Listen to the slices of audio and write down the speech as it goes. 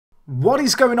What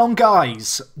is going on,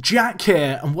 guys? Jack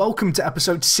here, and welcome to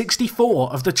episode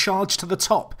 64 of the Charge to the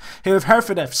Top here of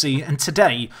Hereford FC, and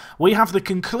today we have the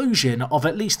conclusion of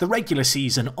at least the regular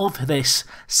season of this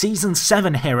Season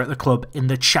 7 here at the club in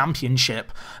the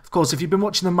Championship. Of course, if you've been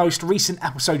watching the most recent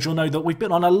episodes, you'll know that we've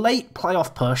been on a late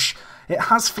playoff push. It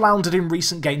has floundered in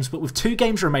recent games, but with 2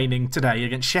 games remaining today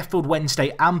against Sheffield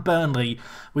Wednesday and Burnley,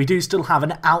 we do still have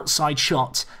an outside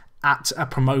shot at a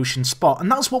promotion spot,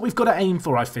 and that's what we've got to aim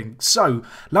for, I think. So,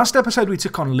 last episode we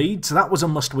took on Leeds, so that was a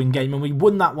must-win game, and we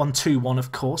won that one 2-1,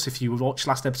 of course. If you watched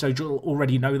last episode, you'll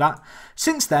already know that.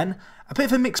 Since then, a bit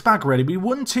of a mixed bag, really. We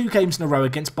won 2 games in a row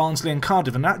against Barnsley and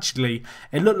Cardiff, and actually,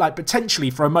 it looked like potentially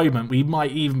for a moment we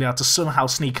might even be able to somehow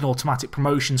sneak an automatic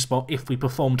promotion spot if we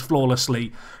performed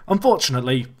flawlessly.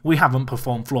 Unfortunately, we haven't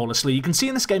performed flawlessly. You can see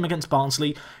in this game against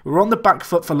Barnsley, we were on the back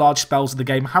foot for large spells of the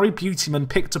game. Harry Beautyman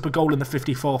picked up a goal in the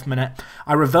 54th minute.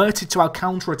 I reverted to our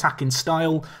counter-attacking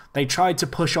style. They tried to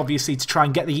push, obviously, to try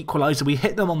and get the equaliser. We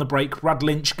hit them on the break. Brad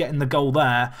Lynch getting the goal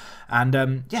there.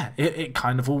 And, yeah, it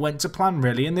kind of all went to plan,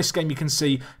 really. In this game, you can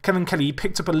see Kevin Kelly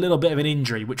picked up a little bit of an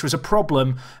injury, which was a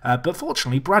problem. But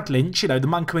fortunately, Brad Lynch, you know, the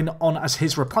man coming on as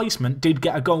his replacement, did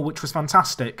get a goal, which was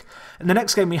fantastic. In the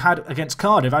next game we had against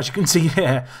Cardiff, as you can see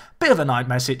here, bit of a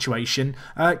nightmare situation.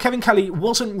 Kevin Kelly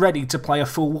wasn't ready to play a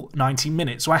full 90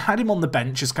 minutes, so I had him on the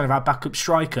bench as kind of our backup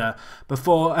striker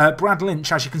before Brad Lynch,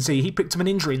 as you can see, he picked up an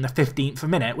injury in the 15th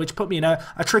minute, which put me in a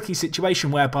tricky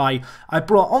situation whereby I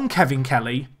brought on Kevin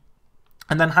Kelly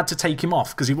and then had to take him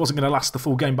off because he wasn't going to last the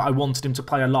full game, but I wanted him to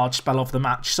play a large spell of the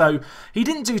match. So he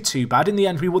didn't do too bad. In the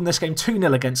end, we won this game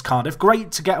 2-0 against Cardiff.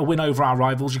 Great to get a win over our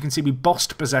rivals. You can see we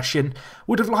bossed possession.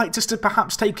 Would have liked us to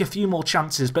perhaps take a few more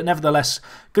chances, but nevertheless,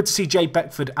 good to see Jake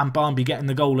Beckford and Barnby getting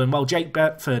the goal. And well, Jake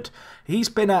Beckford, he's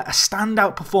been a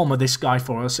standout performer, this guy,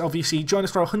 for us. Obviously, he joined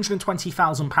us for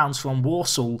 £120,000 from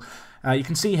Walsall. You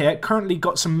can see here, currently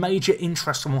got some major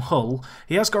interest from Hull.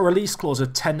 He has got a release clause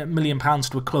of £10 million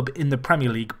to a club in the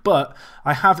Premier League, but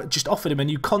I have just offered him a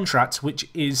new contract, which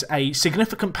is a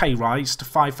significant pay rise to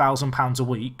 £5,000 a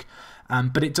week.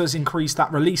 But it does increase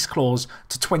that release clause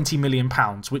to £20 million,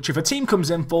 which if a team comes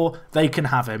in for, they can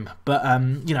have him. But,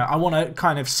 you know, I want to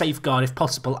kind of safeguard, if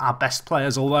possible, our best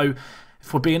players, although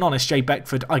if we're being honest, Jay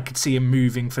Beckford, I could see him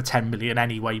moving for 10 million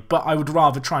anyway, but I would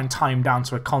rather try and tie him down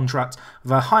to a contract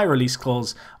with a high release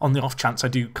clause on the off chance I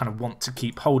do kind of want to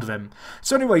keep hold of him.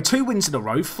 So anyway, 2 wins in a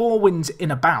row, 4 wins in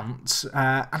a bounce,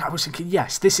 and I was thinking,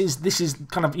 yes, this is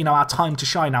kind of, you know, our time to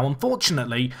shine now.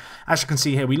 Unfortunately, as you can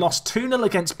see here, we lost 2-0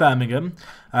 against Birmingham.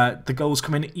 The goals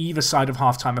come in either side of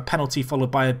half-time, a penalty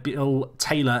followed by a Bill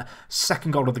Taylor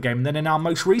second goal of the game. And then in our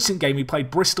most recent game, we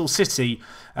played Bristol City,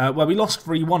 where we lost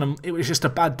 3-1, and it was just a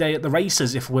bad day at the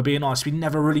races, if we're being honest. We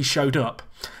never really showed up.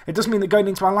 It does mean that going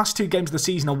into our last 2 games of the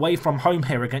season away from home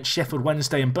here against Sheffield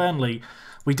Wednesday and Burnley,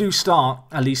 we do start,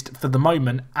 at least for the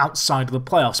moment, outside of the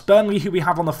playoffs. Burnley, who we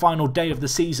have on the final day of the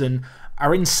season,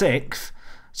 are in 6th.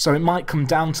 So it might come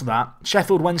down to that.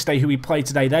 Sheffield Wednesday, who we play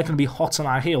today, they're going to be hot on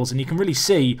our heels. And you can really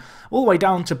see all the way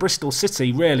down to Bristol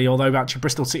City, really, although actually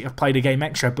Bristol City have played a game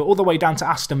extra, but all the way down to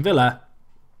Aston Villa,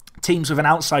 teams with an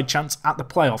outside chance at the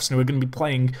playoffs, and who are going to be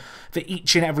playing for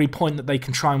each and every point that they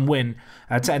can try and win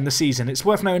to end the season. It's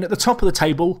worth knowing at the top of the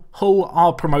table, Hull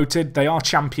are promoted, they are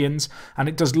champions, and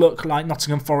it does look like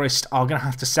Nottingham Forest are going to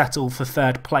have to settle for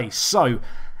 3rd place. So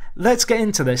let's get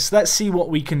into this. Let's see what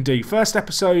we can do. First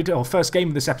game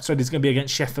of this episode is going to be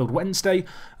against Sheffield Wednesday.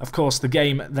 Of course, the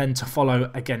game then to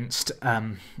follow against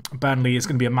Burnley is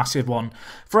going to be a massive one.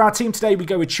 For our team today, we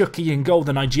go with Chucky in goal,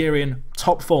 the Nigerian,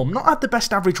 top form. Not had the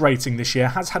best average rating this year,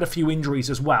 has had a few injuries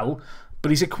as well, but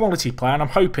he's a quality player, and I'm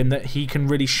hoping that he can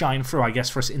really shine through, I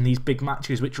guess, for us in these big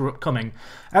matches which are upcoming.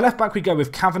 At left back we go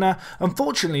with Kavanagh.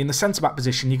 Unfortunately, in the centre-back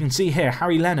position, you can see here,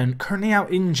 Harry Lennon currently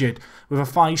out injured with a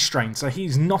thigh strain, so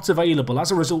he's not available.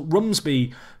 As a result,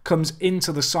 Rumsby comes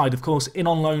into the side, of course, in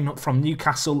on loan from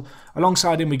Newcastle.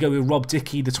 Alongside him, we go with Rob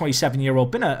Dickie, the 27-year-old.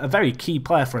 Been a very key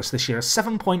player for us this year. A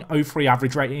 7.03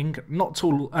 average rating, not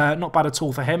bad at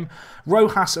all for him.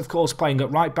 Rojas, of course, playing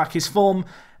at right back. His form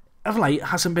of late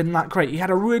hasn't been that great. He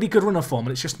had a really good run of form,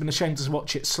 and it's just been a shame to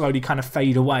watch it slowly kind of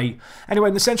fade away. Anyway,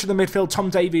 in the centre of the midfield, Tom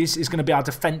Davies is going to be our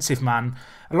defensive man.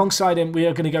 Alongside him, we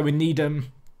are going to go with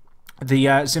Needham,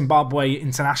 the Zimbabwe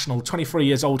international, 23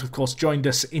 years old, of course, joined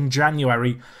us in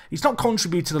January. He's not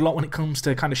contributed a lot when it comes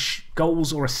to kind of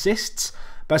goals or assists,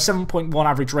 but a 7.1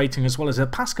 average rating as well as a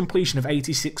pass completion of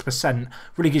 86%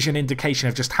 really gives you an indication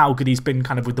of just how good he's been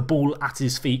kind of with the ball at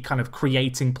his feet, kind of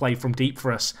creating play from deep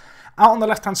for us. Out on the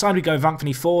left-hand side, we go with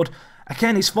Anthony Ford,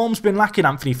 Again, his form's been lacking,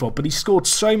 Anthony Ford, but he scored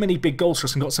so many big goals for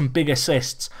us and got some big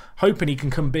assists. Hoping he can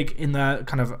come big in the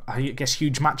kind of, I guess,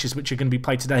 huge matches which are going to be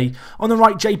played today. On the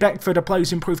right, Jay Beckford, a player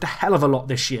who's improved a hell of a lot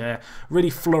this year. Really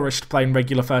flourished playing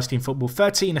regular first-team football.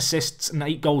 13 assists and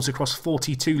 8 goals across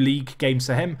 42 league games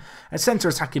for him. At centre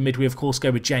attacking mid, we of course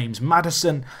go with James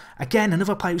Maddison. Again,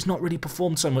 another player who's not really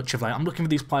performed so much of late. I'm looking for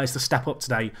these players to step up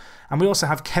today. And we also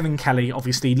have Kevin Kelly,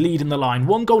 obviously, leading the line.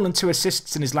 1 goal and 2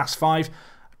 assists in his last 5.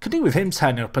 Could do with him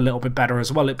turning up a little bit better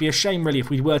as well. It'd be a shame, really,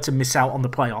 if we were to miss out on the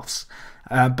playoffs.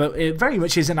 But it very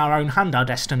much is in our own hand, our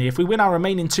destiny. If we win our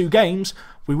remaining 2 games,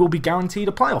 we will be guaranteed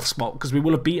a playoff spot because we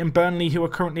will have beaten Burnley, who are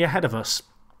currently ahead of us.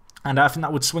 And I think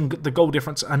that would swing the goal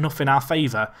difference enough in our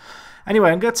favour.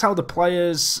 Anyway, I'm going to tell the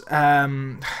players...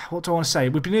 what do I want to say?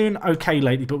 We've been doing okay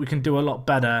lately, but we can do a lot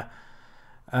better.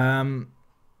 I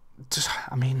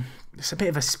mean, it's a bit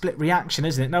of a split reaction,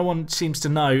 isn't it? No one seems to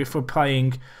know if we're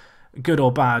playing good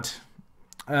or bad.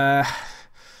 I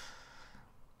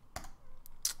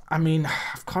mean,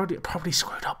 I've probably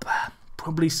screwed up there.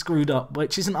 Probably screwed up,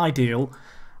 which isn't ideal.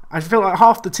 I feel like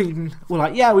half the team were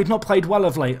like, yeah, we've not played well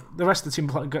of late. The rest of the team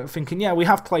were thinking, yeah, we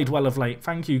have played well of late.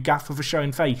 Thank you, Gaffer, for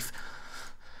showing faith.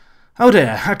 Oh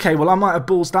dear. Okay, well, I might have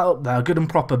ballsed that up there, good and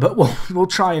proper, but we'll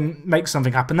try and make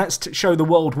something happen. Let's show the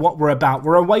world what we're about.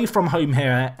 We're away from home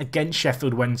here against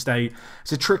Sheffield Wednesday.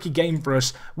 It's a tricky game for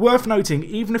us. Worth noting,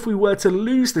 even if we were to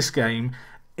lose this game,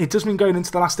 it does mean going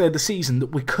into the last day of the season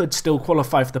that we could still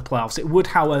qualify for the playoffs. It would,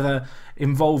 however,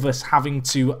 involve us having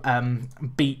to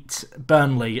beat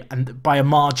Burnley and by a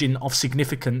margin of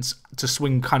significance to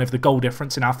swing kind of the goal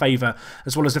difference in our favour,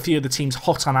 as well as a few of the teams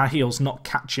hot on our heels not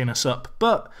catching us up.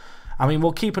 But I mean,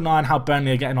 we'll keep an eye on how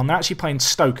Burnley are getting on. They're actually playing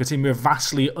Stoke, a team who have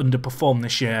vastly underperformed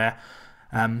this year.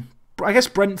 I guess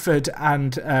Brentford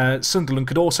and Sunderland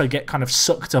could also get kind of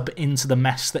sucked up into the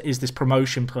mess that is this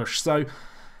promotion push. So,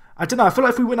 I don't know, I feel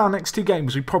like if we win our next 2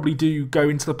 games, we probably do go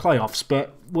into the playoffs.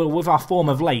 But, well, with our form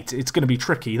of late, it's going to be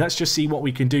tricky. Let's just see what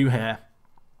we can do here.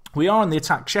 We are on the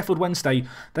attack. Sheffield Wednesday,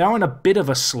 they are in a bit of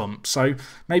a slump. So,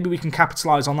 maybe we can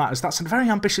capitalise on that, as that's a very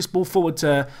ambitious ball forward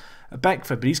to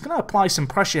Beckford, but he's going to apply some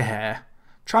pressure here,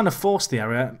 trying to force the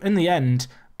error. In the end,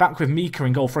 back with Mika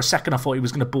in goal. For a second, I thought he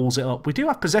was going to balls it up. We do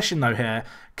have possession, though, here.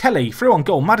 Kelly, through on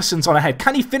goal. Maddison's on ahead.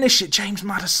 Can he finish it? James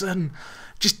Maddison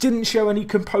just didn't show any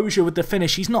composure with the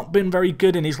finish. He's not been very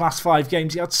good in his last 5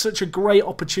 games. He had such a great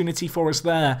opportunity for us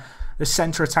there, the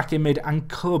centre attacking mid and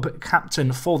club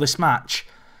captain for this match.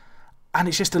 And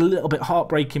it's just a little bit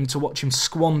heartbreaking to watch him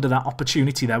squander that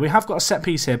opportunity there. We have got a set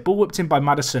piece here. Ball whipped in by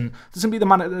Maddison. Doesn't be the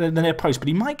man at the near post, but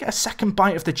he might get a second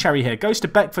bite of the cherry here. Goes to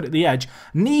Beckford at the edge.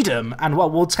 Needham, and well,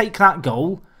 we'll take that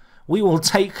goal. We will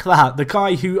take that. The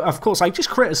guy who, of course, I just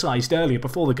criticised earlier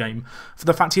before the game for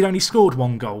the fact he'd only scored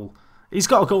 1 goal. He's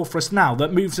got a goal for us now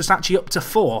that moves us actually up to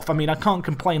 4th. I mean, I can't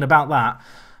complain about that.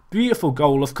 Beautiful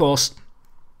goal, of course.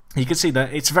 You can see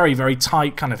that it's very, very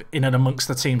tight kind of in and amongst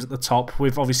the teams at the top,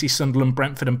 with obviously Sunderland,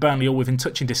 Brentford and Burnley all within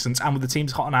touching distance, and with the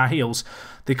teams hot on our heels.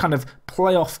 The kind of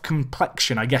playoff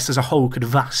complexion, I guess, as a whole could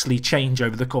vastly change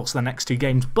over the course of the next 2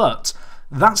 games. But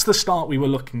that's the start we were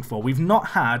looking for. We've not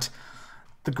had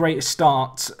the greatest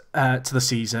start to the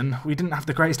season. We didn't have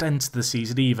the greatest end to the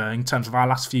season either in terms of our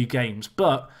last few games.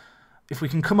 But if we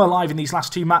can come alive in these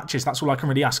last 2 matches, that's all I can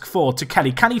really ask for. To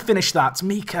Kelly, can he finish that?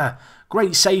 Mika,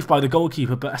 great save by the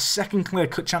goalkeeper, but a second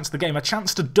clear-cut chance of the game. A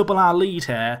chance to double our lead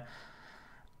here.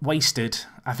 Wasted,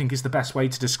 I think, is the best way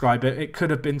to describe it. It could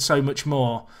have been so much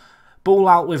more. Ball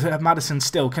out with Maddison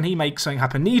still. Can he make something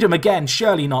happen? Needham again,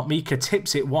 surely not. Mika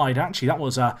tips it wide. Actually, that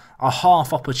was a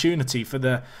half opportunity for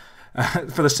the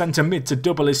centre mid to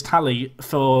double his tally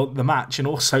for the match, and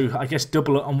also, I guess,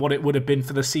 double it on what it would have been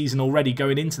for the season already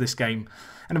going into this game.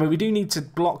 Anyway, we do need to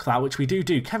block that, which we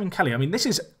do. Kevin Kelly, I mean, this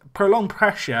is prolonged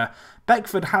pressure.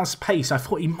 Beckford has pace. I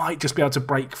thought he might just be able to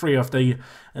break free of the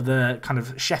kind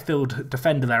of Sheffield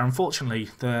defender there. Unfortunately,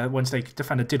 the Wednesday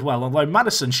defender did well. Although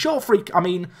Maddison, short freak, I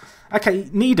mean, okay,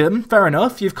 Needham, fair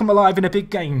enough. You've come alive in a big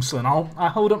game, son. I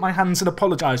hold up my hands and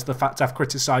apologise for the fact I've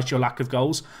criticised your lack of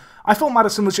goals. I thought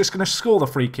Maddison was just going to score the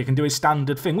free kick and do his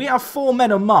standard thing. We have 4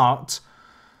 men unmarked.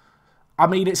 I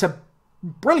mean, it's a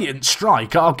brilliant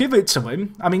strike. I'll give it to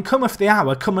him. I mean, cometh the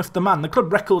hour, cometh the man. The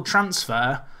club record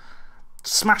transfer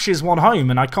smashes one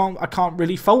home, and I can't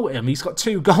really fault him. He's got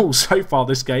 2 goals so far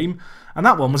this game, and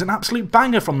that one was an absolute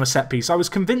banger from the set piece. I was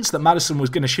convinced that Maddison was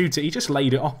going to shoot it. He just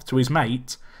laid it off to his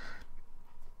mate.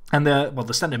 And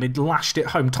the centre mid lashed it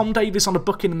home. Tom Davies on a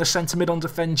booking and the centre mid on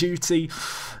defend duty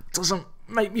doesn't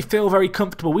make me feel very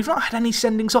comfortable. We've not had any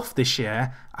sendings off this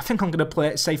year. I think I'm going to play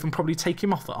it safe and probably take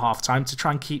him off at half-time to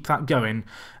try and keep that going.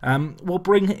 We'll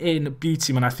bring in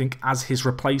Beautyman, I think, as his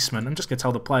replacement. I'm just going to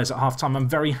tell the players at half-time I'm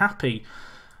very happy.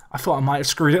 I thought I might have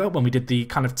screwed it up when we did the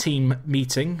kind of team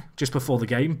meeting just before the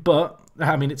game, but,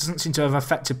 I mean, it doesn't seem to have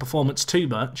affected performance too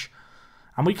much.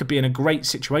 And we could be in a great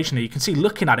situation here. You can see,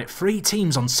 looking at it, 3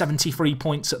 teams on 73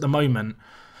 points at the moment.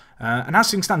 And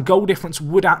as things stand, goal difference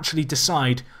would actually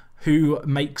decide who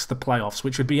makes the playoffs,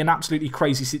 which would be an absolutely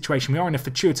crazy situation. We are in a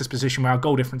fortuitous position where our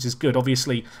goal difference is good.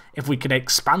 Obviously, if we could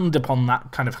expand upon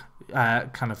that kind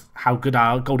of how good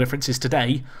our goal difference is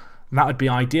today, that would be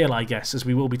ideal, I guess, as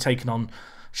we will be taking on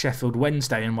Sheffield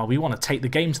Wednesday, and while we want to take the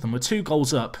game to them, we're 2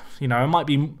 goals up. You know, I might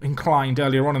be inclined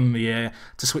earlier on in the year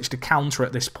to switch to counter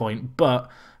at this point, but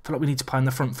I feel like we need to play on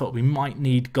the front foot. We might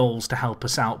need goals to help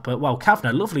us out. But, well,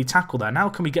 Kavanagh, lovely tackle there. Now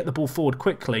can we get the ball forward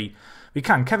quickly? We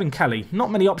can. Kevin Kelly,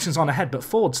 not many options on ahead, but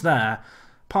Ford's there.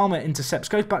 Palmer intercepts,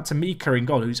 goes back to Mika in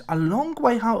goal, who's a long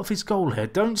way out of his goal here.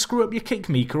 Don't screw up your kick,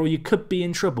 Mika, or you could be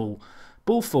in trouble.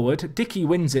 Ball forward, Dickey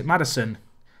wins it, Maddison.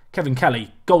 Kevin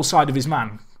Kelly, goal side of his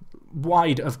man,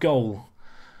 wide of goal.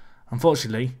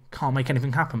 Unfortunately, can't make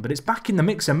anything happen, but it's back in the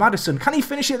mixer. Maddison, can he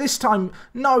finish it this time?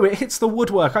 No, it hits the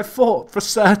woodwork. I thought for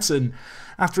certain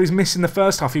after his miss in the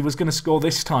first half he was going to score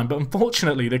this time, but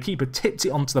unfortunately the keeper tipped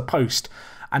it onto the post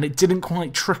and it didn't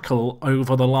quite trickle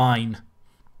over the line.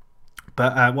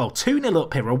 But, well, 2-0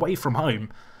 up here away from home.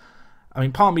 I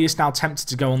mean, part of me is now tempted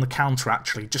to go on the counter,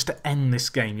 actually, just to end this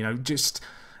game, you know, just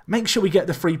make sure we get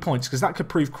the 3 points, because that could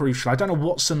prove crucial. I don't know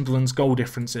what Sunderland's goal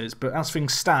difference is, but as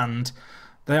things stand,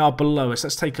 they are below us.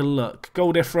 Let's take a look.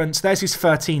 Goal difference, there's his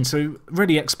 13, so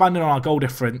really expanding on our goal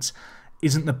difference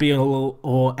isn't the be-all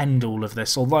or end-all of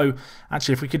this. Although,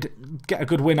 actually, if we could get a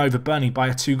good win over Burnley by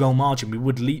a 2-goal margin, we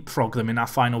would leapfrog them in our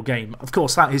final game. Of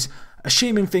course, that is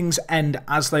assuming things end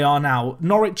as they are now.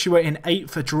 Norwich were in 8th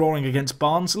for drawing against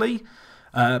Barnsley.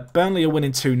 Burnley are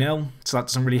winning 2-0, so that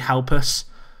doesn't really help us.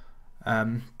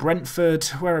 Brentford,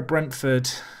 where are Brentford?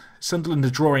 Sunderland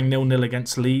are drawing 0-0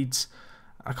 against Leeds.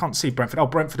 I can't see Brentford. Oh,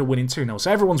 Brentford are winning 2-0.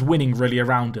 So everyone's winning really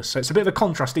around us. So it's a bit of a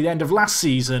contrast to the end of last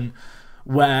season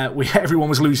where everyone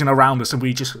was losing around us and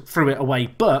we just threw it away.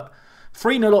 But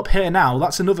 3-0 up here now.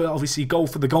 That's another, obviously, goal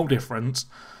for the goal difference.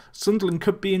 Sunderland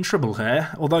could be in trouble here.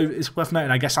 Although it's worth noting,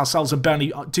 I guess, ourselves and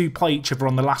Burnley do play each other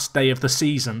on the last day of the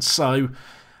season. So,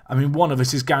 I mean, one of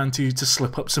us is guaranteed to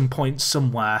slip up some points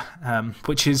somewhere,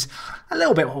 which is a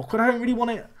little bit awkward. I don't really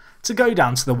want it to go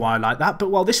down to the wire like that. But,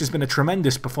 well, this has been a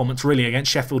tremendous performance, really,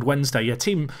 against Sheffield Wednesday, a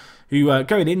team who,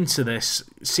 going into this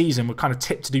season, were kind of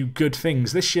tipped to do good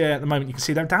things. This year, at the moment, you can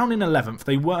see they're down in 11th.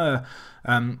 They were,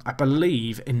 I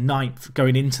believe, in 9th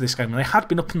going into this game. And they had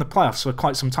been up in the playoffs for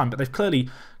quite some time, but they've clearly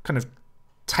kind of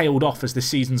tailed off as this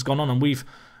season's gone on. And we've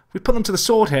put them to the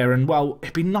sword here. And, well,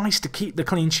 it'd be nice to keep the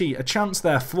clean sheet. A chance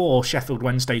there for Sheffield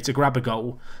Wednesday to grab a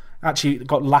goal. Actually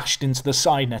got lashed into the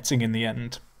side netting in the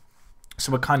end.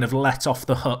 So we're kind of let off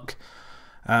the hook.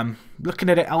 Looking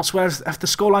at it elsewhere, have the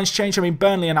scorelines changed? I mean,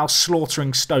 Burnley are now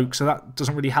slaughtering Stoke, so that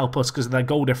doesn't really help us because their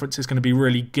goal difference is going to be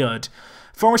really good.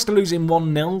 Forest are losing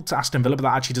 1-0 to Aston Villa, but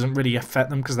that actually doesn't really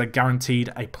affect them because they're guaranteed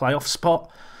a playoff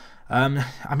spot.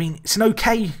 I mean, it's an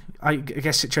okay, I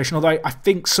guess, situation, although I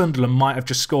think Sunderland might have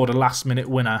just scored a last-minute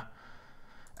winner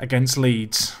against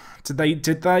Leeds. Did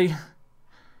they?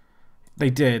 They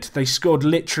did. They scored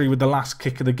literally with the last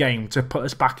kick of the game to put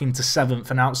us back into 7th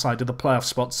and outside of the playoff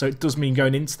spot. So it does mean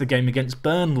going into the game against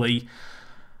Burnley,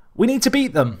 we need to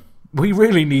beat them. We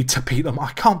really need to beat them.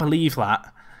 I can't believe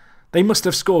that. They must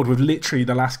have scored with literally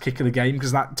the last kick of the game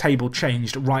because that table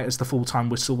changed right as the full-time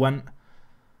whistle went.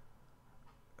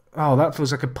 Oh, that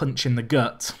feels like a punch in the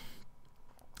gut.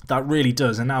 That really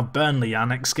does. And now Burnley, our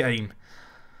next game.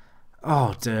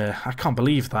 Oh dear, I can't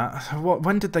believe that.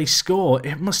 When did they score?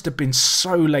 It must have been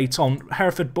so late on.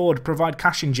 Hereford Board provide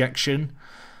cash injection.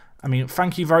 I mean,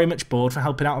 thank you very much, Board, for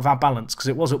helping out with our balance, because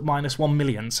it was up minus 1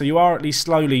 million. So you are at least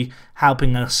slowly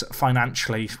helping us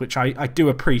financially, which I do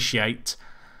appreciate.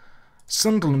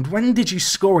 Sunderland, when did you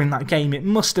score in that game? It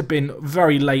must have been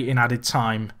very late in added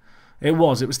time. It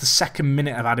was the 2nd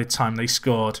minute of added time they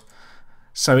scored.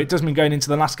 So it does mean going into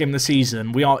the last game of the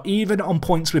season, we are even on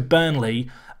points with Burnley.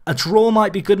 A draw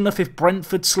might be good enough if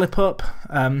Brentford slip up.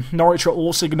 Norwich are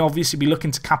also going to obviously be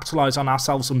looking to capitalise on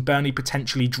ourselves and Burnley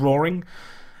potentially drawing.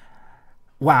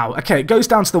 Wow, okay, it goes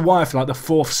down to the wire for like the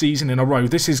 4th season in a row.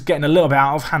 This is getting a little bit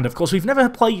out of hand. Of course, we've never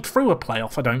played through a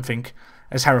playoff, I don't think,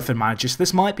 as Hereford managers.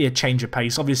 This might be a change of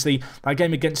pace. Obviously, that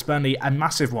game against Burnley, a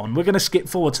massive one. We're going to skip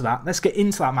forward to that. Let's get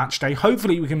into that match day.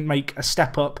 Hopefully, we can make a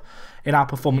step up in our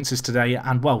performances today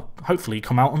and, well, hopefully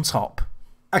come out on top.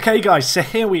 Okay, guys, so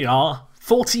here we are.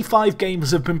 45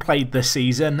 games have been played this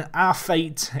season. Our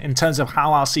fate, in terms of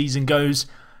how our season goes,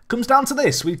 comes down to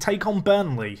this. We take on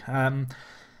Burnley.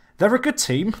 They're a good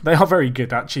team. They are very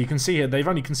good, actually. You can see here they've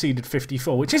only conceded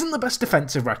 54, which isn't the best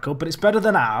defensive record, but it's better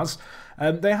than ours.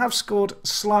 They have scored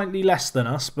slightly less than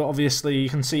us, but obviously you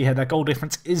can see here their goal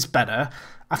difference is better.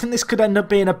 I think this could end up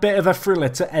being a bit of a thriller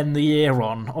to end the year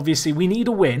on. Obviously, we need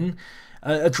a win.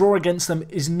 A draw against them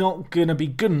is not going to be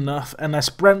good enough unless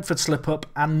Brentford slip up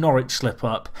and Norwich slip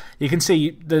up. You can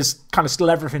see there's kind of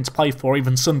still everything to play for.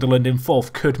 Even Sunderland in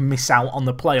 4th could miss out on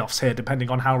the playoffs here,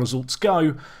 depending on how results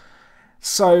go.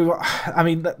 So, I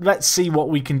mean, let's see what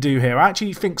we can do here. I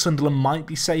actually think Sunderland might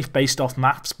be safe based off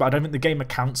maths, but I don't think the game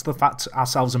accounts the fact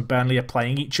ourselves and Burnley are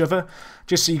playing each other.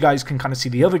 Just so you guys can kind of see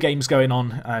the other games going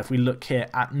on. If we look here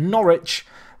at Norwich,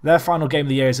 their final game of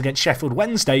the year is against Sheffield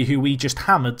Wednesday, who we just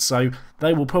hammered, so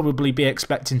they will probably be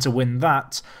expecting to win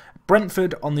that.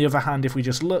 Brentford, on the other hand, if we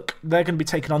just look, they're going to be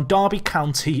taking on Derby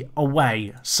County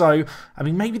away. So, I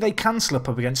mean, maybe they can slip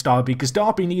up against Derby, because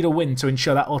Derby need a win to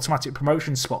ensure that automatic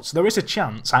promotion spot. So there is a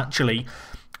chance, actually,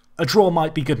 a draw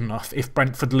might be good enough if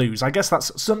Brentford lose. I guess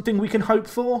that's something we can hope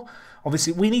for.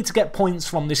 Obviously, we need to get points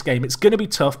from this game. It's going to be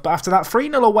tough, but after that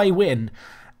 3-0 away win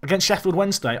against Sheffield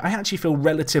Wednesday, I actually feel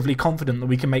relatively confident that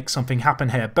we can make something happen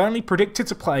here. Burnley predicted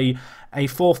to play a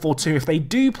 4-4-2. If they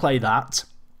do play that,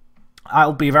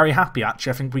 I'll be very happy, actually.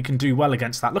 I think we can do well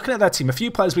against that. Looking at their team, a few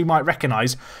players we might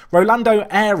recognise. Rolando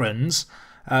Aarons,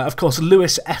 of course,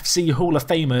 Lewis FC Hall of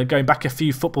Famer, going back a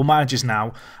few football managers now.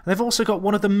 And they've also got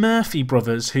one of the Murphy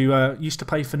brothers who used to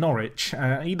play for Norwich.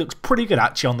 He looks pretty good,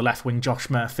 actually, on the left wing, Josh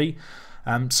Murphy.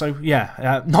 So,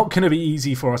 yeah, not going to be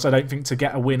easy for us, I don't think, to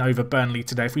get a win over Burnley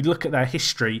today. If we look at their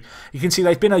history, you can see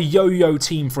they've been a yo-yo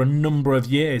team for a number of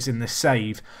years in this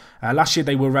save. Last year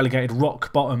they were relegated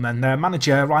rock bottom, and their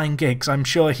manager, Ryan Giggs, I'm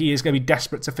sure he is going to be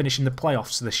desperate to finish in the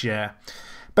playoffs this year.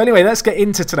 But anyway, let's get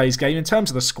into today's game. In terms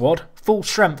of the squad, full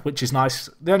strength, which is nice.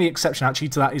 The only exception actually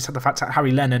to that is the fact that Harry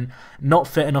Lennon not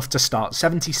fit enough to start.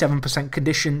 77%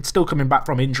 condition, still coming back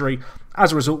from injury.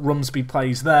 As a result, Rumsby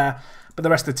plays there. But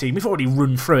the rest of the team, we've already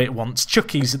run through it once.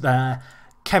 Chucky's there.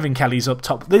 Kevin Kelly's up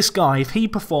top. This guy, if he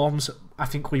performs, I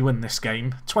think we win this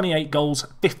game. 28 goals,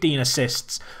 15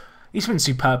 assists. He's been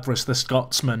superb for us, the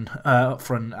Scotsman up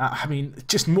front. I mean,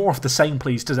 just more of the same,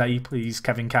 please, today, please,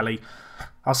 Kevin Kelly.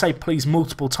 I'll say please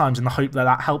multiple times in the hope that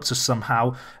that helps us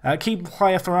somehow. Key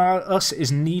player for us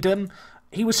is Needham.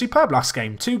 He was superb last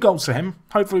game. 2 goals for him.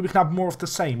 Hopefully we can have more of the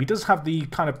same. He does have the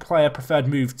kind of player-preferred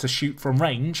move to shoot from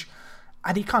range.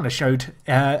 And he kind of showed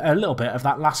a little bit of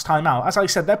that last time out. As I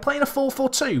said, they're playing a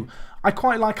 4-4-2. I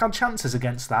quite like our chances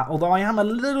against that, although I am a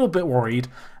little bit worried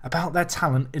about their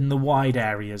talent in the wide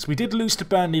areas. We did lose to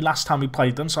Burnley last time we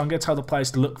played them, so I'm going to tell the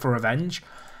players to look for revenge.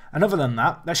 And other than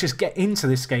that, let's just get into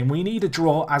this game. We need a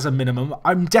draw as a minimum.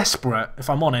 I'm desperate, if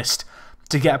I'm honest,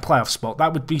 to get a playoff spot.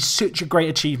 That would be such a great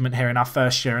achievement here in our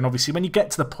first year. And obviously, when you get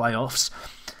to the playoffs,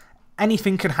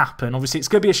 anything can happen. Obviously, it's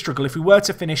going to be a struggle. If we were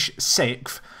to finish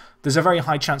 6th, there's a very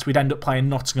high chance we'd end up playing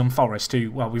Nottingham Forest, who,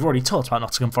 well, we've already talked about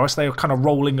Nottingham Forest. They are kind of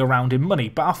rolling around in money,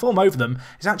 but our form over them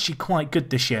is actually quite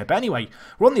good this year. But anyway,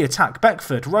 we're on the attack.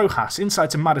 Beckford, Rojas, inside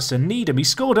to Maddison, Needham. He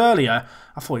scored earlier.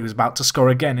 I thought he was about to score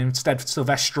again. Instead,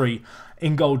 Silvestri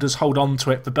in goal does hold on to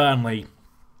it for Burnley.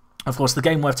 Of course, the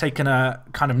game worth taking a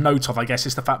kind of note of, I guess,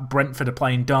 is the fact Brentford are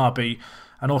playing Derby,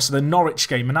 and also the Norwich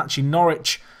game. And actually,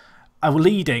 Norwich are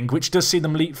leading, which does see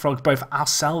them leapfrog both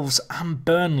ourselves and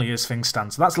Burnley as things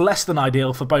stand. So that's less than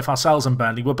ideal for both ourselves and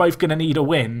Burnley. We're both going to need a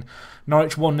win.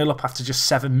 Norwich 1-0 up after just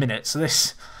 7 minutes. So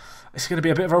this is going to be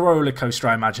a bit of a roller coaster,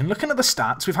 I imagine. Looking at the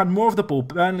stats, we've had more of the ball.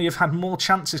 Burnley have had more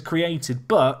chances created,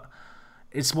 but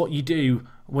it's what you do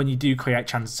when you do create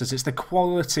chances. It's the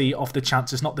quality of the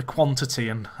chances, not the quantity.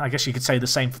 And I guess you could say the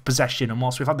same for possession. And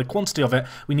whilst we've had the quantity of it,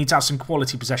 we need to have some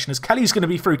quality possession. As Kelly's going to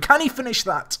be through. Can he finish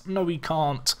that? No, he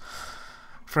can't.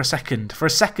 For a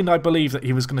second, I believed that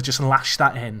he was going to just lash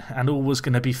that in and all was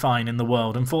going to be fine in the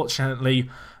world. Unfortunately,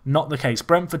 not the case.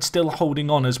 Brentford still holding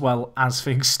on as well as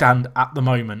things stand at the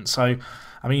moment. So,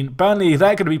 I mean, Burnley,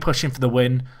 they're going to be pushing for the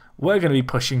win. We're going to be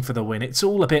pushing for the win. It's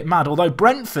all a bit mad. Although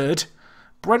Brentford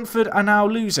are now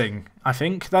losing, I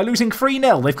think. They're losing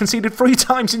 3-0. They've conceded 3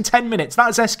 times in 10 minutes. That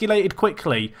has escalated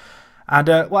quickly. And,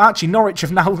 well, actually, Norwich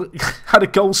have now had a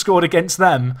goal scored against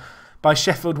them by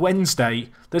Sheffield Wednesday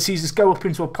that sees us go up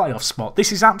into a playoff spot.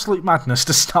 This is absolute madness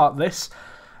to start this.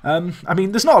 I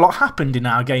mean, there's not a lot happened in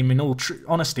our game in all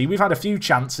honesty. We've had a few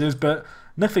chances, but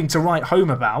nothing to write home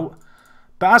about.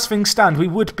 But as things stand, we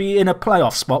would be in a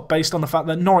playoff spot based on the fact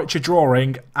that Norwich are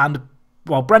drawing and,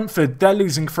 well, Brentford, they're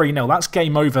losing 3-0. That's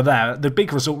game over there. The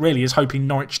big result really is hoping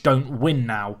Norwich don't win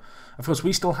now. Of course,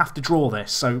 we still have to draw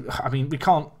this, so, I mean, we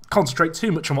can't concentrate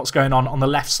too much on what's going on the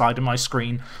left side of my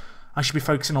screen. I should be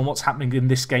focusing on what's happening in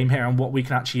this game here and what we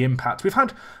can actually impact. We've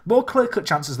had more clear-cut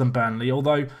chances than Burnley,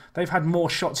 although they've had more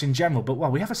shots in general. But, well,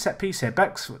 we have a set piece here.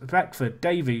 Beckford,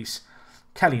 Davies,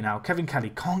 Kelly now. Kevin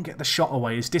Kelly can't get the shot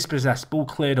away. Is dispossessed. Ball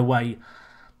cleared away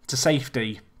to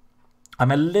safety.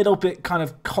 I'm a little bit kind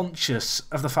of conscious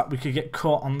of the fact we could get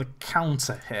caught on the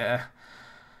counter here.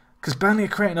 Because Burnley are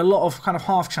creating a lot of kind of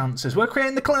half chances. We're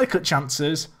creating the clear-cut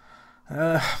chances.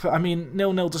 But, I mean,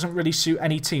 0-0 doesn't really suit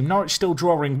any team. Norwich still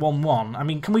drawing 1-1. I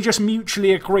mean, can we just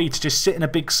mutually agree to just sit in a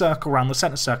big circle around the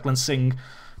centre circle and sing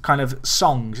kind of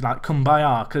songs like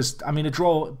Kumbaya? Because, I mean, a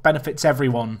draw benefits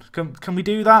everyone. Can we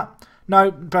do that? No,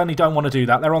 Burnley don't want to do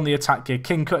that. They're on the attack here.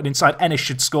 King cutting inside. Ennis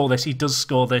should score this. He does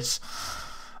score this.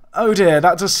 Oh dear,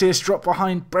 that does see us drop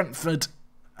behind Brentford.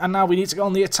 And now we need to go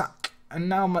on the attack. And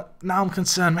now I'm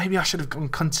concerned. Maybe I should have gone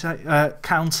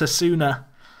counter sooner.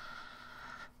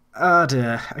 Oh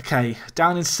dear. Okay,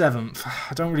 down in 7th.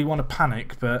 I don't really want to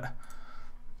panic, but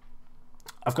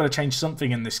I've got to change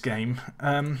something in this game.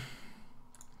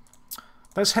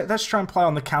 Let's try and play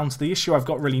on the counter. The issue I've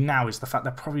got really now is the fact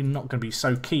they're probably not going to be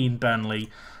so keen, Burnley,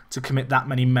 to commit that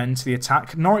many men to the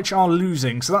attack. Norwich are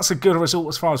losing, so that's a good result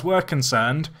as far as we're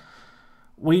concerned.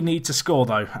 We need to score,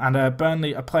 though, and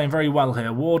Burnley are playing very well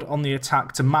here. Ward on the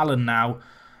attack to Mallon now.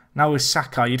 Now with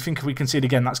Saka, you'd think if we concede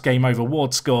again, that's game over.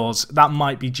 Ward scores. That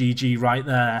might be GG right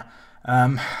there.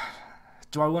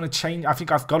 Do I want to change? I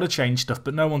think I've got to change stuff,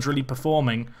 but no one's really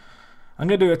performing. I'm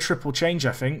going to do a triple change,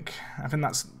 I think. I think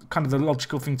that's kind of the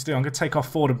logical thing to do. I'm going to take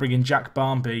off Ford and bring in Jack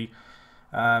Barmby.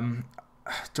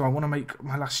 Do I want to make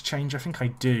my last change? I think I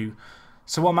do.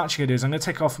 So what I'm actually going to do is I'm going to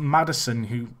take off Maddison,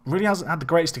 who really hasn't had the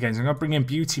greatest of games. I'm going to bring in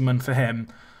Beautyman for him.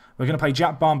 We're going to play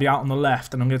Jack Barmby out on the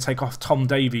left, and I'm going to take off Tom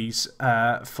Davies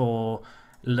for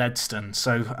Ledston.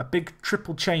 So a big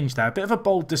triple change there. A bit of a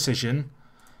bold decision,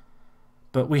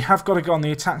 but we have got to go on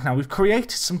the attack now. We've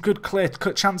created some good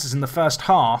clear-cut chances in the first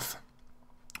half.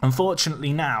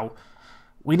 Unfortunately now,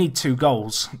 we need 2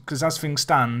 goals, because as things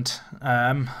stand,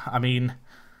 I mean,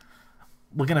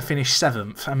 we're going to finish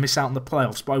 7th and miss out on the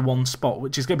playoffs by 1 spot,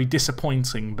 which is going to be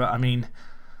disappointing, but I mean,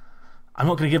 I'm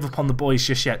not going to give up on the boys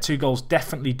just yet. 2 goals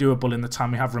definitely doable in the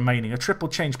time we have remaining. A triple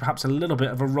change, perhaps a little bit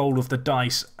of a roll of the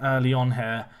dice early on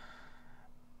here.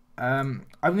 I'm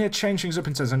going to change things up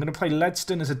in terms. I'm going to play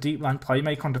Ledston as a deep line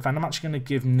playmaker on defend. I'm actually going to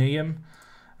give Needham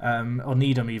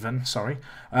even, sorry,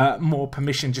 more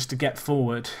permission just to get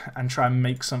forward and try and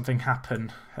make something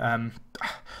happen.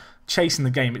 Chasing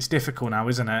the game, it's difficult now,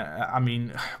 isn't it? I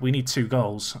mean, we need 2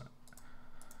 goals.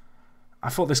 I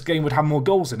thought this game would have more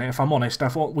goals in it, if I'm honest. I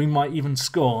thought we might even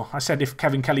score. I said if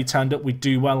Kevin Kelly turned up, we'd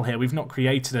do well here. We've not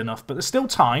created enough, but there's still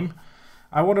time.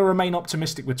 I want to remain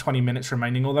optimistic with 20 minutes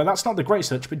remaining, although that's not the great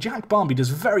search, but Jack Barmby does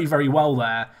very, very well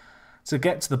there to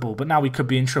get to the ball, but now we could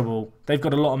be in trouble. They've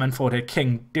got a lot of men forward here.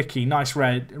 King, Dickey, nice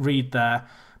read there.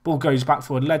 Ball goes back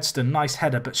forward. Ledston, nice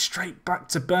header, but straight back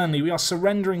to Burnley. We are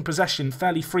surrendering possession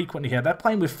fairly frequently here. They're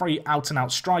playing with 3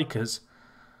 out-and-out strikers.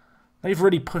 They've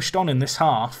really pushed on in this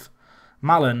half.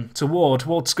 Mallon to Ward.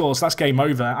 Ward scores. That's game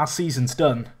over. Our season's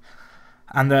done.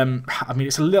 And, I mean,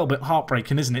 it's a little bit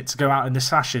heartbreaking, isn't it, to go out in this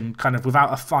fashion, kind of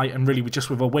without a fight and really just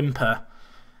with a whimper.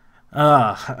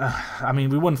 I mean,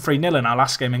 we won 3-0 in our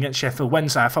last game against Sheffield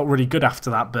Wednesday. I felt really good after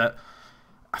that, but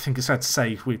I think it's fair to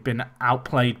say we've been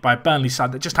outplayed by a Burnley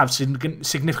side that just have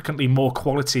significantly more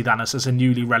quality than us as a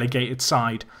newly relegated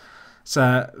side. It's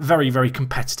a very, very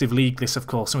competitive league, this, of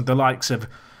course, and with the likes of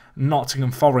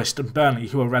Nottingham Forest and Burnley,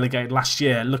 who were relegated last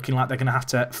year, looking like they're going to have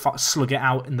to slug it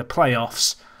out in the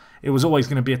playoffs. It was always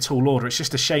going to be a tall order. It's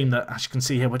just a shame that, as you can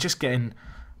see here, we're just getting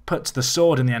put to the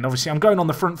sword in the end. Obviously, I'm going on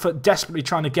the front foot, desperately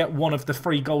trying to get one of the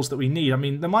 3 goals that we need. I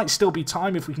mean, there might still be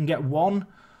time if we can get 1,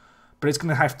 but it's going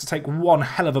to have to take one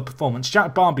hell of a performance.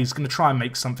 Jack Barmby's going to try and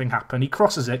make something happen. He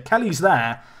crosses it. Kelly's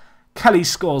there. Kelly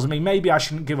scores. I mean, maybe I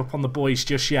shouldn't give up on the boys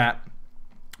just yet.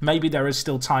 Maybe there is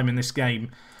still time in this game.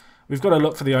 We've got to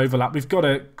look for the overlap. We've got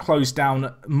to close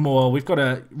down more. We've got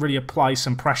to really apply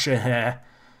some pressure here.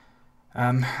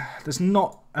 There's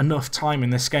not enough time in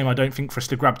this game, I don't think, for us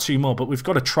to grab 2 more, but we've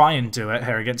got to try and do it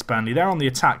here against Burnley. They're on the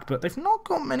attack, but they've not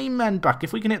got many men back.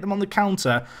 If we can hit them on the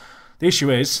counter, the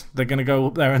issue is they're going to go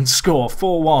up there and score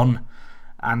 4-1.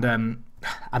 And,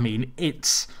 I mean,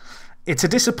 it's a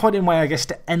disappointing way, I guess,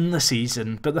 to end the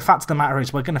season, but the fact of the matter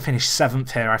is we're going to finish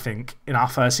 7th here, I think, in our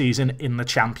first season in the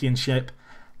Championship.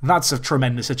 That's a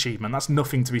tremendous achievement. That's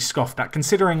nothing to be scoffed at.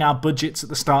 Considering our budgets at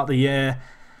the start of the year,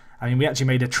 I mean, we actually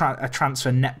made a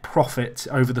transfer net profit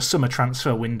over the summer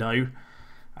transfer window,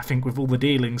 I think, with all the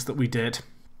dealings that we did.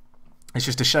 it's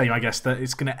just a shame, I guess, that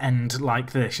it's going to end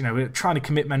like this. You know, we're trying to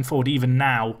commit men forward even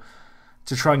now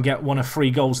to try and get one of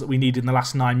 3 goals that we needed in the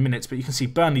last 9 minutes. But you can see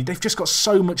Burnley, they've just got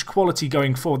so much quality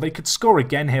going forward. They could score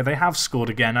again here. They have scored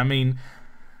again. I mean,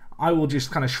 I will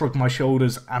just kind of shrug my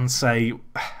shoulders and say,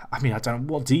 I mean, I don't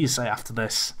know, what do you say after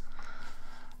this?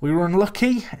 We were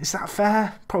unlucky? Is that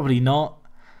fair? Probably not.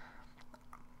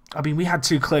 I mean, we had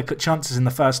 2 clear-cut chances in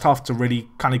the first half to really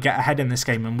kind of get ahead in this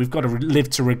game, and we've got to live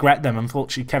to regret them.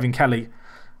 Unfortunately, Kevin Kelly,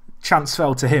 chance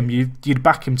fell to him. You'd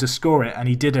back him to score it, and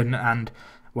he didn't. And,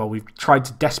 well, we've tried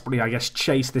to desperately, I guess,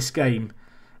 chase this game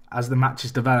as the match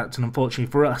has developed, and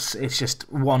unfortunately for us, it's just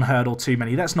one hurdle too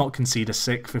many. Let's not concede a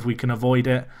 6th if we can avoid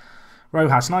it.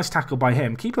 Rojas, nice tackle by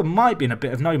him. Keeper might be in a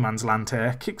bit of no man's land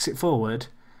here. Kicks it forward.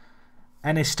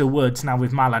 Ennis to Woods now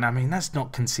with Malin. I mean, let's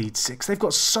not concede 6. They've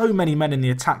got so many men in the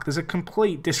attack. There's a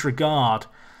complete disregard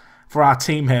for our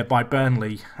team here by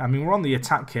Burnley. I mean, we're on the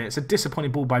attack here. It's a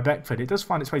disappointing ball by Beckford. It does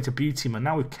find its way to Beautyman.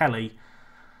 Now with Kelly.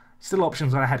 Still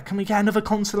options on ahead. Can we get another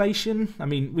consolation? I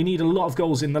mean, we need a lot of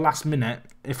goals in the last minute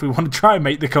if we want to try and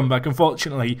make the comeback.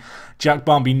 Unfortunately, Jack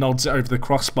Barmby nods it over the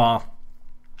crossbar.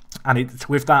 And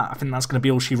with that, I think that's going to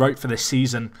be all she wrote for this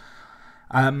season.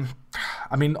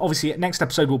 I mean, obviously, next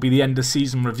episode will be the end of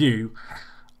season review.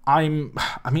 I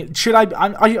feel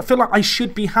like I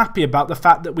should be happy about the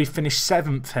fact that we finished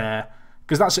 7th here,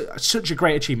 because that's such a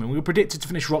great achievement. We were predicted to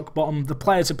finish rock bottom. The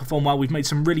players have performed well. We've made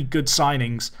some really good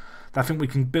signings that I think we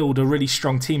can build a really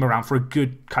strong team around for a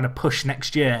good kind of push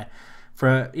next year,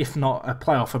 for if not a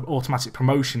playoff, an automatic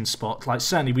promotion spot. Like,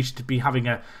 certainly we should be having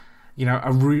a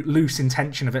loose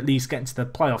intention of at least getting to the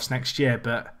playoffs next year,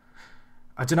 but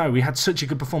I don't know, we had such a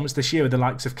good performance this year with the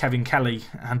likes of Kevin Kelly,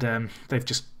 and they've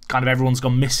just kind of, everyone's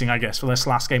gone missing, I guess, for this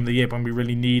last game of the year when we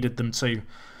really needed them to.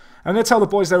 I'm going to tell the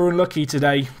boys they were unlucky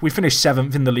today. We finished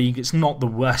 7th in the league. It's not the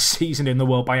worst season in the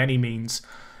world by any means.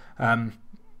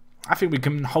 I think we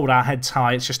can hold our heads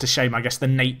high. It's just a shame, I guess, the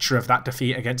nature of that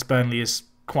defeat against Burnley is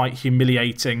quite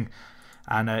humiliating,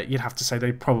 and you'd have to say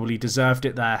they probably deserved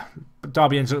it there. But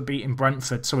Derby ended up beating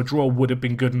Brentford, so a draw would have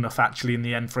been good enough actually in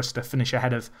the end for us to finish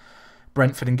ahead of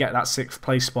Brentford and get that 6th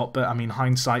place spot. But I mean,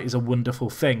 hindsight is a wonderful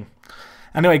thing.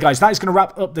 Anyway, guys, that is going to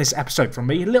wrap up this episode from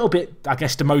me. A little bit, I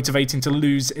guess, demotivating to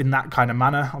lose in that kind of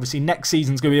manner. Obviously, next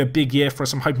season's going to be a big year for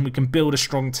us. I'm hoping we can build a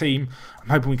strong team. I'm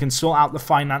hoping we can sort out the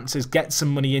finances, get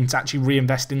some money in to actually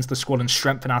reinvest into the squad and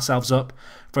strengthen ourselves up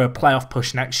for a playoff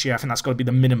push next year. I think that's got to be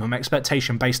the minimum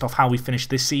expectation based off how we finished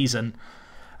this season.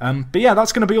 But yeah,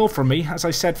 that's going to be all from me. As I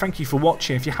said, thank you for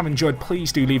watching. If you have enjoyed,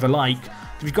 please do leave a like.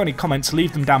 If you've got any comments,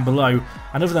 leave them down below.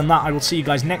 And other than that, I will see you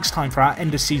guys next time for our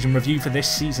end of season review for this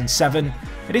season 7.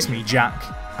 It is me, Jack,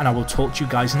 and I will talk to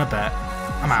you guys in a bit.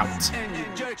 I'm out.